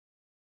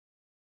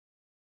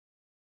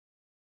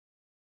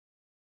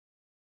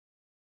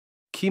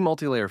Key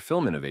multilayer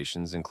film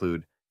innovations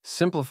include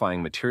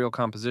simplifying material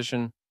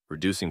composition,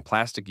 reducing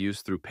plastic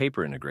use through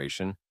paper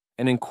integration,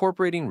 and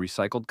incorporating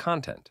recycled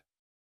content.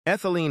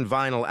 Ethylene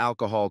vinyl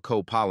alcohol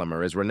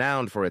copolymer is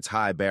renowned for its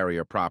high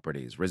barrier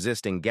properties,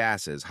 resisting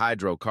gases,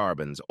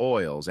 hydrocarbons,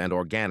 oils, and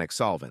organic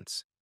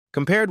solvents.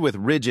 Compared with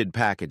rigid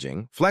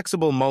packaging,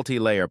 flexible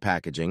multi-layer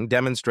packaging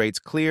demonstrates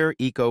clear,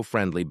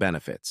 eco-friendly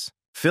benefits.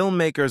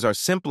 Filmmakers are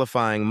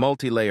simplifying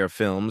multi-layer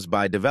films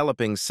by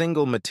developing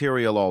single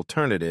material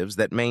alternatives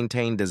that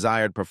maintain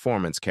desired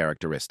performance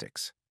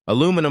characteristics.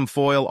 Aluminum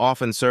foil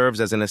often serves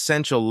as an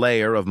essential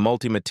layer of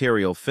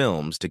multi-material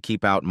films to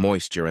keep out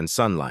moisture and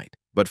sunlight,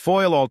 but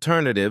foil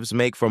alternatives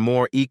make for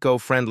more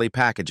eco-friendly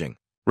packaging.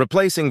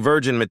 Replacing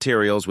virgin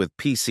materials with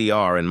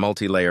PCR and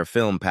multi-layer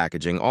film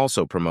packaging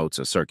also promotes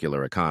a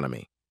circular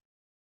economy.